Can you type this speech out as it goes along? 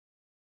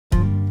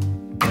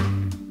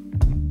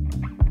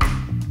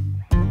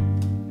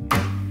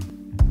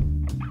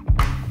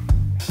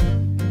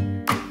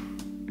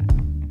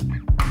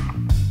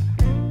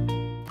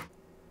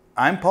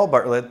I'm Paul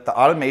Bartlett, the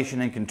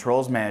Automation and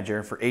Controls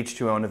Manager for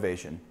H2O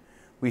Innovation.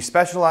 We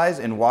specialize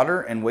in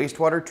water and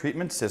wastewater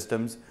treatment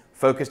systems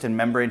focused in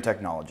membrane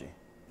technology.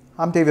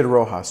 I'm David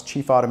Rojas,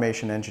 Chief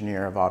Automation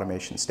Engineer of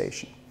Automation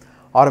Station.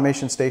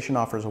 Automation Station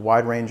offers a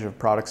wide range of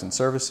products and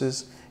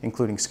services,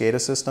 including SCADA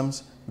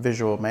systems,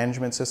 visual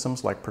management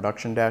systems like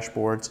production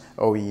dashboards,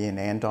 OE and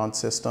ANDON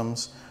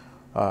systems,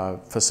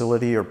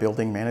 facility or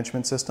building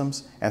management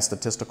systems, and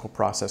statistical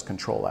process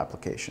control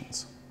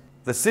applications.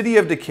 The City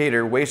of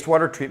Decatur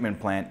wastewater treatment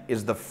plant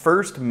is the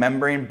first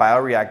membrane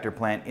bioreactor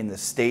plant in the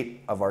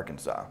state of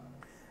Arkansas.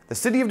 The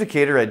City of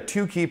Decatur had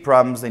two key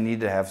problems they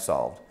needed to have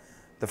solved.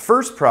 The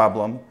first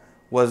problem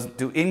was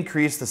to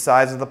increase the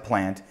size of the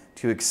plant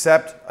to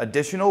accept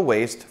additional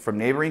waste from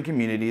neighboring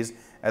communities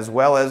as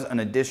well as an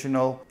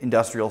additional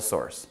industrial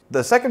source.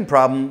 The second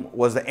problem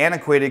was the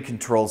antiquated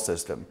control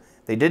system.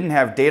 They didn't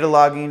have data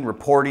logging,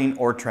 reporting,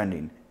 or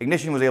trending.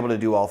 Ignition was able to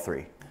do all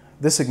three.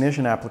 This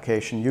Ignition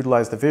application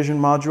utilized the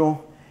Vision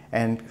module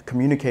and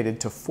communicated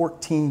to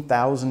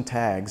 14,000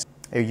 tags.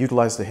 It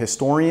utilized the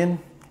historian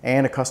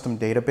and a custom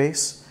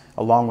database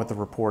along with the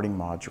reporting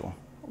module.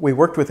 We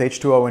worked with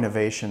H2O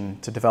Innovation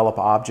to develop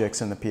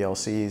objects in the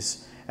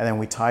PLCs, and then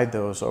we tied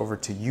those over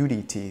to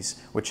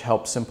UDTs, which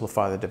helped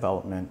simplify the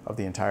development of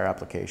the entire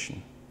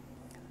application.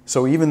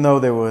 So even though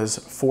there was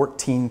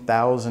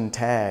 14,000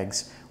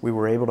 tags, we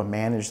were able to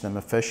manage them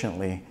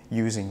efficiently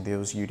using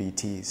those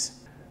UDTs.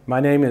 My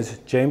name is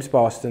James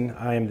Boston.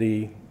 I am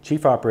the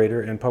Chief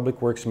Operator and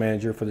Public Works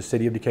Manager for the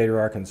City of Decatur,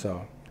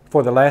 Arkansas.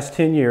 For the last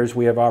 10 years,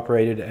 we have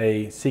operated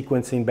a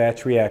sequencing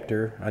batch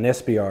reactor, an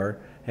SBR,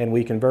 and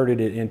we converted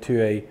it into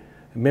a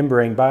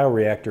membrane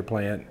bioreactor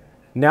plant.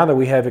 Now that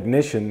we have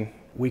Ignition,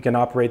 we can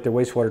operate the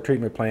wastewater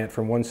treatment plant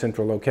from one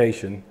central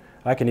location.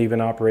 I can even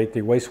operate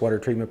the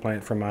wastewater treatment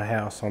plant from my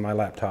house on my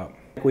laptop.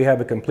 We have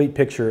a complete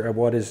picture of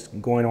what is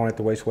going on at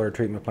the wastewater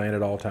treatment plant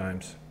at all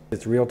times.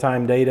 It's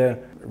real-time data,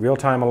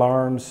 real-time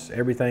alarms,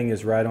 everything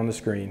is right on the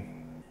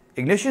screen.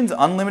 Ignition's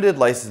unlimited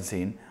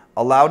licensing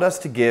allowed us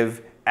to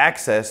give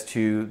access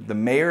to the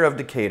mayor of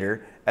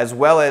Decatur as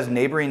well as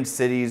neighboring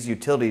cities'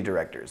 utility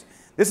directors.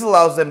 This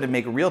allows them to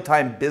make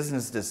real-time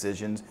business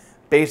decisions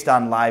based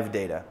on live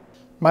data.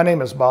 My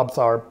name is Bob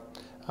Tharp.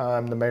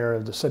 I'm the mayor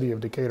of the City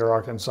of Decatur,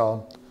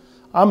 Arkansas.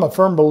 I'm a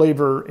firm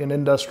believer in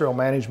industrial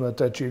management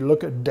that you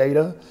look at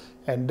data,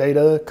 and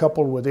data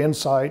coupled with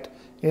insight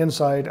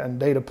and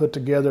data put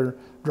together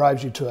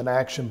drives you to an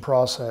action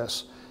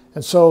process.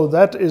 And so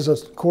that is a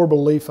core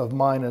belief of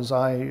mine as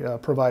I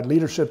provide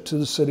leadership to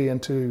the city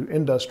and to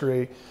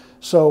industry.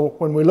 So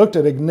when we looked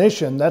at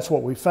Ignition, that's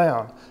what we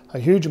found. A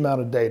huge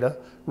amount of data,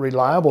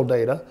 reliable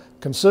data,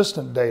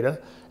 consistent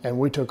data, and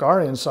we took our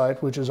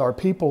insight, which is our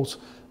people's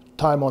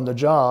time on the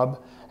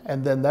job,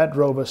 and then that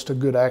drove us to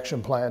good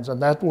action plans.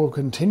 And that will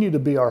continue to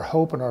be our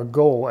hope and our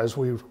goal as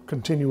we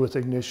continue with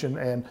Ignition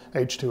and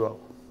H2O.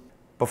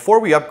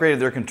 Before we upgraded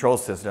their control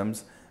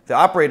systems, the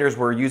operators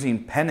were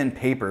using pen and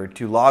paper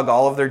to log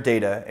all of their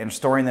data and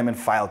storing them in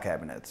file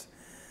cabinets.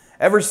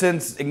 Ever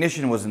since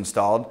Ignition was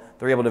installed,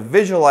 they're able to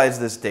visualize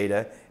this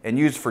data and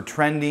use for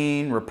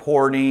trending,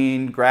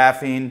 reporting,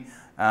 graphing,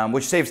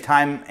 which saves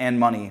time and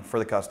money for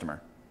the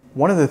customer.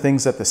 One of the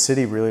things that the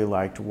city really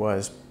liked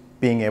was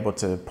being able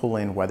to pull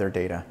in weather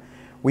data.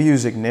 We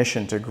use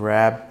Ignition to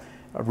grab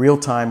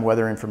real-time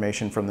weather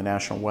information from the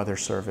National Weather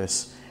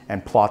Service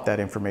and plot that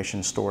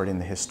information stored in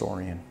the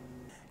historian.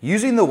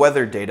 Using the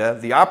weather data,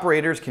 the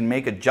operators can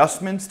make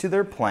adjustments to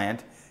their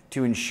plant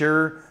to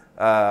ensure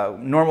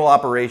normal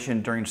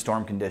operation during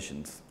storm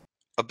conditions.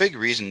 A big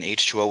reason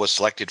H2O was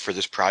selected for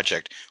this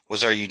project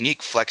was our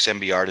unique Flex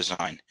MBR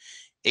design.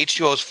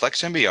 H2O's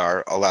Flex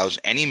MBR allows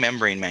any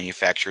membrane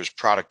manufacturer's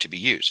product to be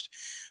used.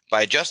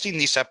 By adjusting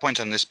these set points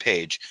on this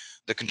page,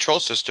 the control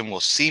system will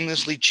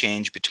seamlessly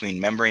change between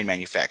membrane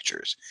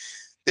manufacturers.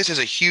 This has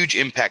a huge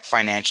impact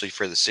financially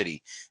for the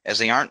city, as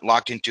they aren't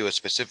locked into a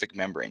specific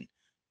membrane.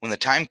 When the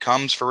time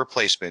comes for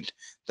replacement,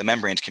 the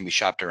membranes can be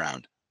shopped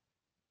around.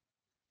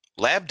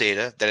 Lab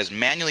data that is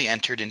manually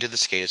entered into the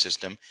SCADA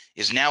system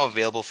is now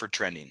available for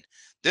trending.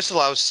 This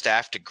allows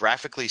staff to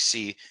graphically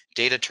see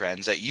data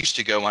trends that used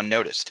to go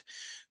unnoticed.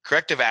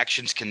 Corrective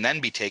actions can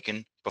then be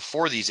taken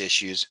before these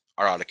issues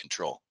are out of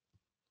control.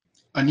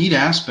 A neat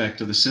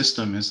aspect of the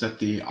system is that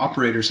the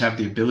operators have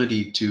the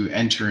ability to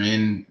enter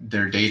in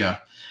their data,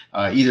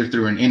 either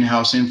through an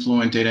in-house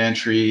influent data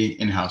entry,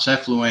 in-house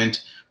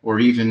effluent,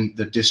 or even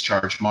the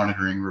discharge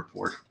monitoring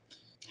report.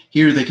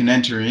 Here they can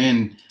enter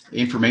in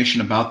information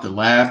about the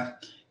lab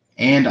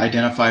and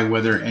identify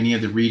whether any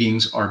of the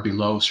readings are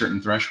below certain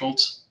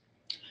thresholds.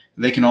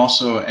 They can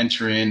also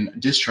enter in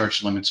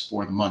discharge limits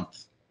for the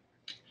month.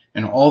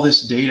 And all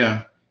this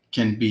data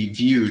can be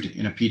viewed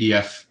in a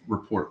PDF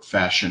report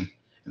fashion,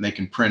 and they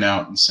can print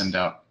out and send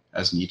out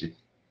as needed.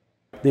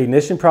 The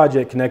Ignition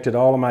project connected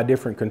all of my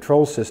different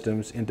control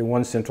systems into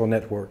one central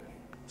network.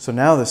 So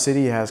now the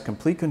city has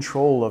complete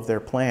control of their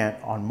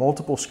plant on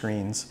multiple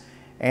screens,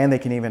 and they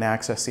can even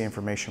access the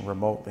information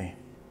remotely.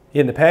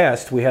 In the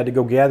past, we had to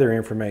go gather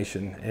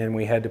information and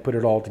we had to put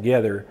it all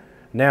together.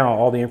 Now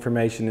all the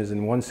information is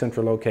in one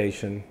central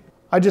location.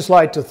 I'd just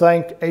like to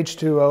thank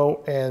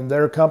H2O and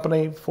their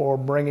company for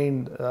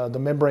bringing the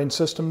membrane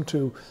system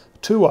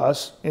to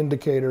us in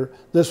Decatur.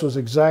 This was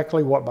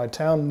exactly what my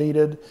town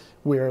needed.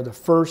 We are the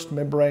first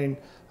membrane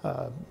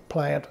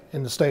plant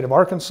in the state of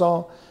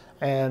Arkansas,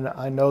 and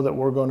I know that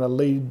we're going to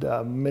lead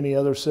many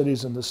other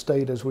cities in the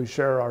state as we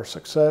share our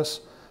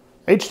success.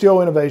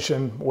 H2O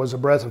Innovation was a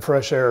breath of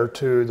fresh air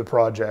to the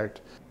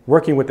project.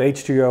 Working with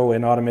H2O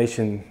and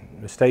Automation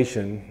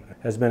Station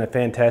has been a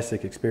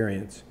fantastic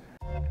experience.